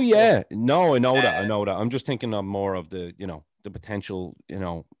WWE. Oh yeah, no, I know that. I'm just thinking of more of the, you know, the potential, you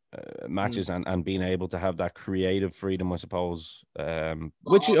know, matches and being able to have that creative freedom, I suppose.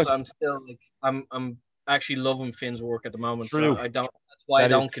 Which also, I'm still like, I'm actually loving Finn's work at the moment. True. So I don't. That's why I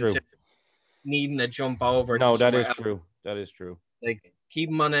don't consider needing to jump over. No, that is true. That is true. Like, keep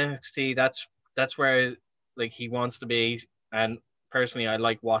him on NXT. That's where like he wants to be. And personally, I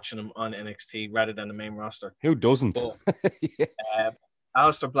like watching him on NXT rather than the main roster. Who doesn't? But,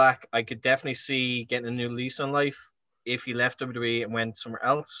 Aleister Black, I could definitely see getting a new lease on life if he left WWE and went somewhere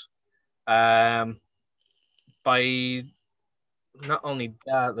else. By not only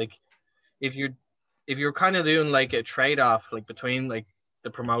that, like if you're kind of doing like a trade-off like between like the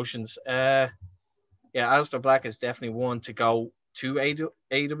promotions, Aleister Black is definitely one to go to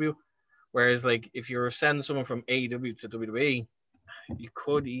AEW. Whereas like if you're sending someone from AEW to WWE, you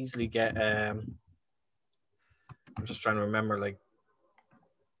could easily get I'm just trying to remember, like,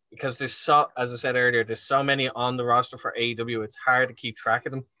 because there's as I said earlier, there's so many on the roster for AEW, it's hard to keep track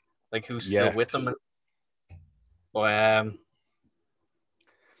of them, like who's still with them. But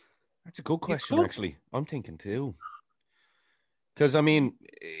that's a good question, actually. I'm thinking too. Because I mean,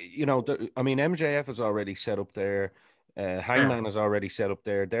 you know, MJF is already set up there. Hangman is already set up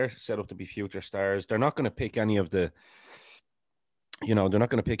there. They're set up to be future stars. They're not going to pick any of the, you know,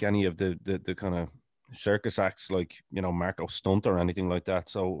 the kind of circus acts like, you know, Marco Stunt or anything like that.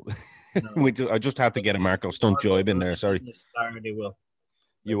 So I just have to get a Marco Stunt job in there. Sorry. Star, they will.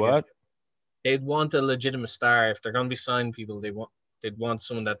 You what? They'd want a legitimate star. If they're going to be signing people, they'd want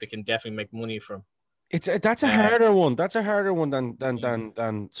someone that they can definitely make money from. That's a harder one. That's a harder one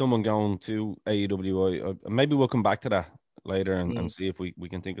than someone going to AEW. Maybe we'll come back to that later and see if we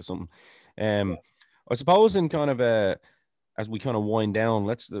can think of something. I suppose in kind of as we kind of wind down,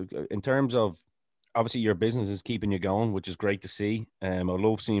 in terms of, obviously your business is keeping you going, which is great to see. I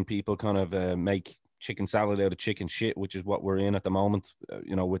love seeing people kind of make chicken salad out of chicken shit, which is what we're in at the moment.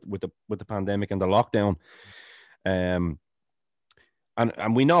 You know, with the pandemic and the lockdown.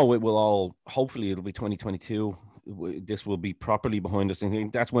 And we know it will all, hopefully it'll be 2022. This will be properly behind us. And I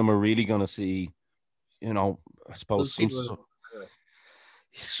think that's when we're really going to see, you know, I We'll suppose see.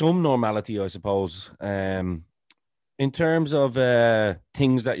 some normality, I suppose. In terms of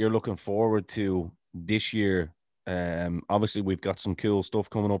things that you're looking forward to this year, obviously we've got some cool stuff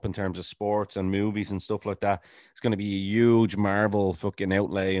coming up in terms of sports and movies and stuff like that. It's going to be a huge Marvel fucking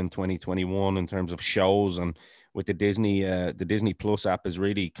outlay in 2021 in terms of shows, and with the Disney Plus app is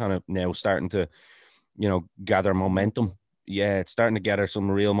really kind of now starting to, gather momentum. Yeah, it's starting to gather some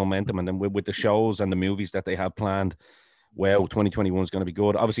real momentum, and then with the shows and the movies that they have planned, well, 2021 is going to be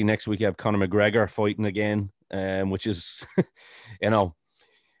good. Obviously, next week you have Conor McGregor fighting again, which is,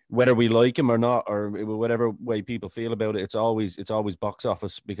 whether we like him or not, or whatever way people feel about it, it's always box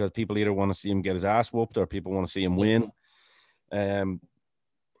office, because people either want to see him get his ass whooped or people want to see him win.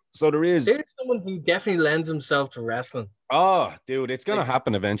 So there's someone who definitely lends himself to wrestling. Oh, dude, it's gonna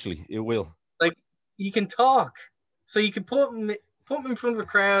happen eventually. It will. Like, he can talk, so you can put him in front of a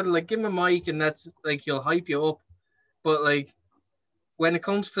crowd, like give him a mic, and that's like he'll hype you up. But like when it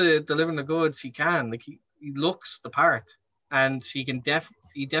comes to delivering the goods, he can. Like he looks the part, and he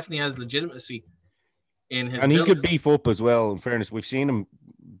definitely has legitimacy in his. And he could beef up as well. In fairness, we've seen him,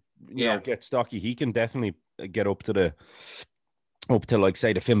 Yeah. get stocky. He can definitely get up to like,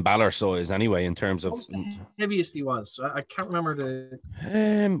 say, the Finn Balor size anyway, in terms of What was the heaviest he was. I can't remember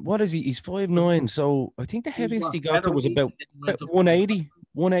the. What is he? He's 5'9", so I think the heaviest he got to was about 180.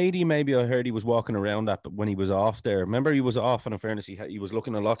 180 maybe. I heard he was walking around that, but when he was off there, remember he was off, and in fairness, he was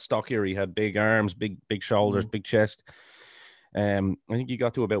looking a lot stockier. He had big arms, big shoulders, big chest. I think he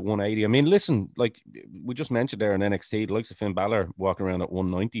got to about 180. I mean, listen, like we just mentioned there in NXT, the likes of Finn Balor walking around at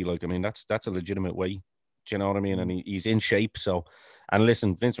 190. Like, I mean, that's a legitimate weight. Do you know what I mean? And he's in shape. So, and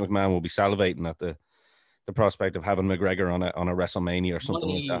listen, Vince McMahon will be salivating at the prospect of having McGregor on a WrestleMania or something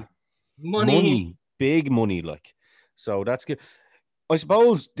like that. Money, big money, like. So that's good. I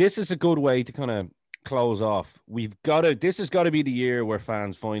suppose this is a good way to kind of close off. This has got to be the year where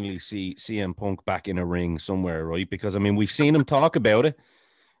fans finally see CM Punk back in a ring somewhere, right? Because I mean, we've seen him talk about it.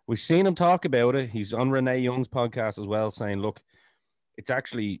 He's on Renee Young's podcast as well, saying, look, it's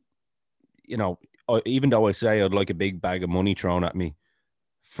actually, even though I say I'd like a big bag of money thrown at me,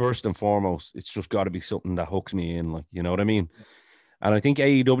 first and foremost, it's just got to be something that hooks me in, like, you know what I mean? And I think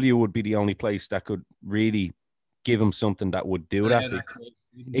AEW would be the only place that could really give him something that would do that.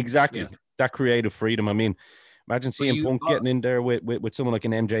 Exactly. Yeah. That creative freedom. I mean, imagine seeing Punk getting in there with someone like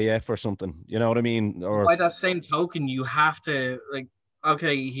an MJF or something. You know what I mean? Or by that same token, you have to, like,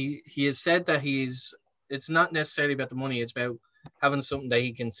 okay, he has said that it's not necessarily about the money, it's about having something that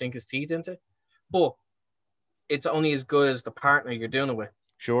he can sink his teeth into. But it's only as good as the partner you're doing it with.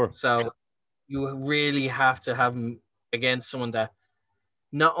 Sure. So you really have to have him against someone that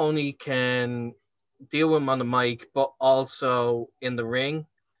not only can deal with him on the mic, but also in the ring,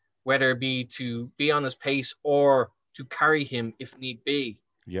 whether it be to be on his pace or to carry him if need be.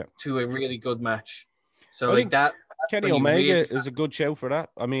 Yeah. To a really good match. So I like that. Kenny Omega is a good show for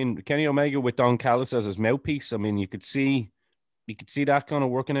that. I mean, Kenny Omega with Don Callis as his mouthpiece. I mean, you could see that kind of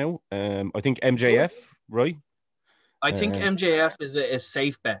working out. I think MJF, right? I think MJF is a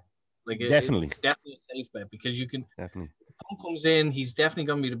safe bet. Like definitely, it's definitely a safe bet, because you can definitely. Punk comes in, he's definitely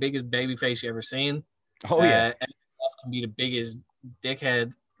going to be the biggest babyface you ever seen. Oh yeah, MJF can be the biggest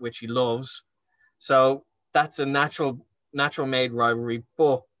dickhead, which he loves. So that's a natural made rivalry.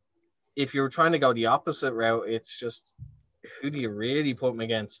 But if you're trying to go the opposite route, it's just, who do you really put him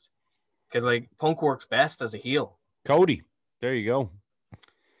against? Because like Punk works best as a heel. Cody, there you go.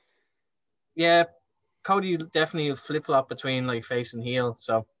 Yeah, Cody definitely flip-flop between like face and heel.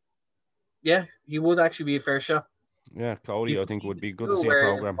 So yeah, he would actually be a fair shot. Yeah, Cody, I think would be good to see a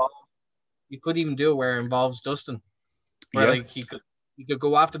program. You could even do it where it involves Dustin, where like he could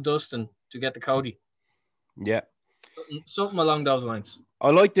go after Dustin to get the Cody. Yeah, something along those lines.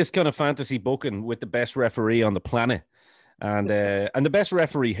 I like this kind of fantasy booking with the best referee on the planet, and the best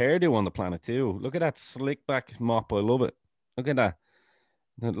referee hairdo on the planet too. Look at that slick back mop. I love it. Look at that.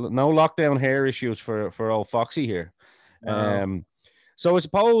 No lockdown hair issues for old Foxy here. Wow. So I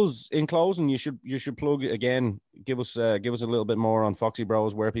suppose in closing, you should plug again. Give us a little bit more on Foxy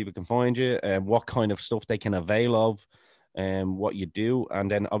Bros, where people can find you, what kind of stuff they can avail of, what you do,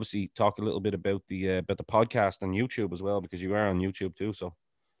 and then obviously talk a little bit about the podcast and YouTube as well, because you are on YouTube too. So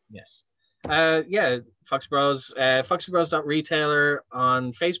yes, Foxy Bros, foxybros.retailer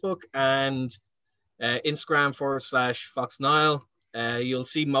on Facebook and Instagram /Fox Niall. You'll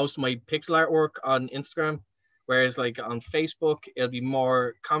see most of my pixel artwork on Instagram, whereas like on Facebook, it'll be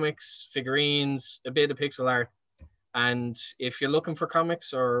more comics, figurines, a bit of pixel art. And if you're looking for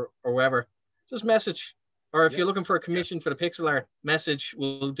comics or whatever, just message. Or if you're looking for a commission for the pixel art, message.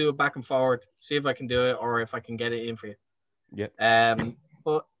 We'll do it back and forward. See if I can do it or if I can get it in for you. Yeah.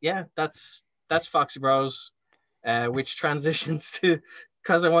 But yeah, that's Foxy Bros, which transitions to,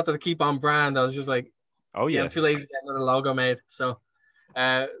 because I wanted to keep on brand. I was just like, Oh yeah. I'm too lazy to get another logo made. So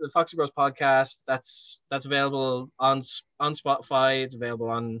the Foxy Bros podcast, that's available on Spotify. It's available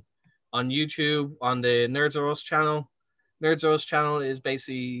on YouTube, on the Nerds Are Us channel. Nerds Are Us channel is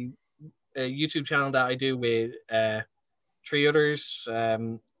basically a YouTube channel that I do with 3 others.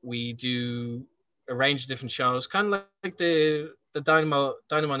 We do a range of different shows, kind of like the Dynamo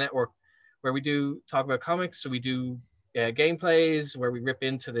Network, where we do talk about comics. So we do gameplays where we rip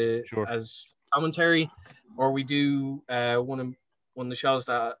into the as commentary, or we do one of the shows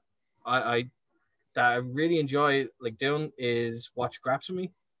that I really enjoy like doing is Watch Graps with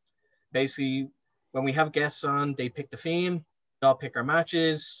Me. Basically, when we have guests on, they pick the theme, we all pick our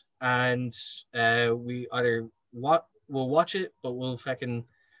matches, and we either we'll watch it, but we'll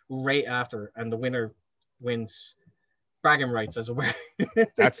rate after, and the winner wins bragging rights, as it were.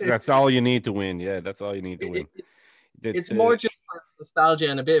 That's all you need to win. Yeah, that's all you need to win. It's more just for nostalgia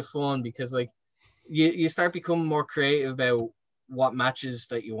and a bit of fun, because like you start becoming more creative about what matches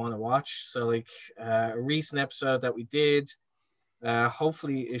that you want to watch. So like a recent episode that we did,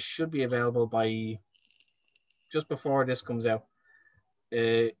 hopefully it should be available by just before this comes out.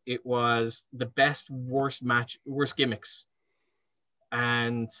 It was the best worst gimmicks,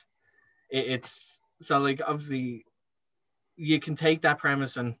 and it's so like obviously you can take that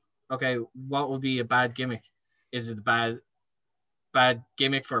premise and okay, what would be a bad gimmick? Is it a bad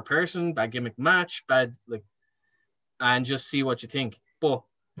gimmick for a person, bad gimmick match, bad like, and just see what you think. But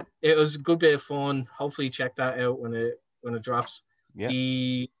it was a good bit of fun. Hopefully check that out when it drops. Yeah.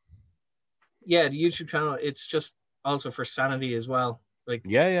 The YouTube channel, it's just also for sanity as well. Like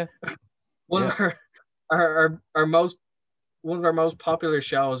one of our most popular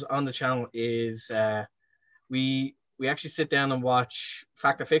shows on the channel is we actually sit down and watch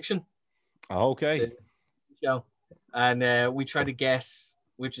Fact or Fiction. Okay. Show, and we try to guess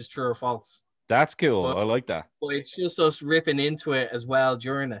which is true or false. That's cool. I like that. But it's just us ripping into it as well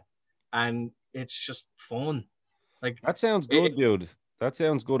during it, and it's just fun. Like that sounds good, dude. That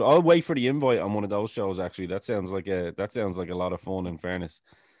sounds good. I'll wait for the invite on one of those shows. Actually, that sounds like a lot of fun. In fairness,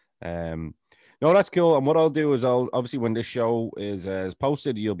 no, that's cool. And what I'll do is I'll obviously when this show is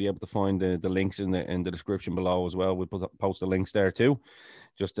posted, you'll be able to find the links in the description below as well. We'll post the links there too.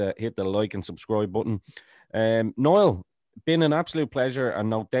 Just hit the like and subscribe button. Niall, been an absolute pleasure, and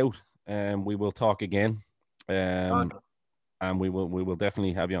no doubt, we will talk again. And we will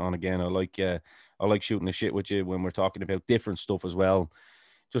definitely have you on again. I like shooting the shit with you when we're talking about different stuff as well.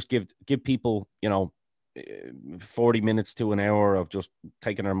 Just give people, 40 minutes to an hour of just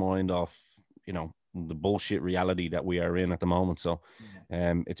taking our mind off, the bullshit reality that we are in at the moment. So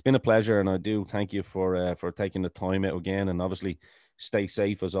it's been a pleasure, and I do thank you for taking the time out again, and obviously stay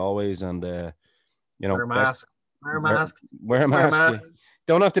safe as always, and wear a mask. Wear a mask.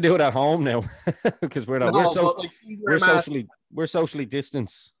 Don't have to do it at home now because we're not. We're socially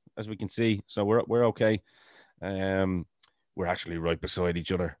distanced, as we can see, so we're okay. We're actually right beside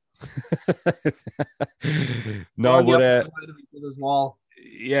each other. No, but yeah.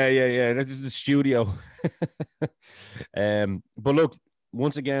 This is the studio. But look,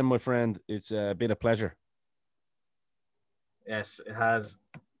 once again, my friend, it's been a pleasure. Yes, it has.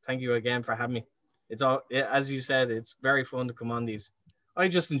 Thank you again for having me. As you said, it's very fun to come on these. I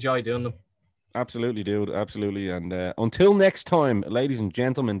just enjoy doing them. Absolutely, dude. Absolutely. And until next time, ladies and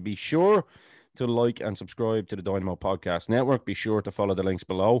gentlemen, be sure to like and subscribe to the Dynamo Podcast Network. Be sure to follow the links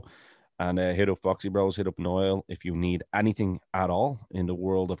below, and hit up Foxy Bros, hit up Niall if you need anything at all in the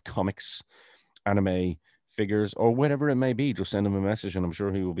world of comics, anime, figures, or whatever it may be. Just send him a message, and I'm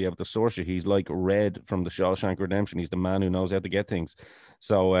sure he will be able to source you. He's like Red from the Shawshank Redemption. He's the man who knows how to get things.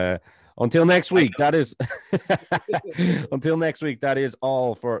 So until next week, that is until next week, that is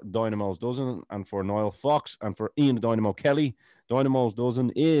all for Dynamo's Dozen, and for Niall Fox, and for Ian Dynamo Kelly. Dynamo's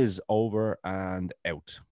Dozen is over and out.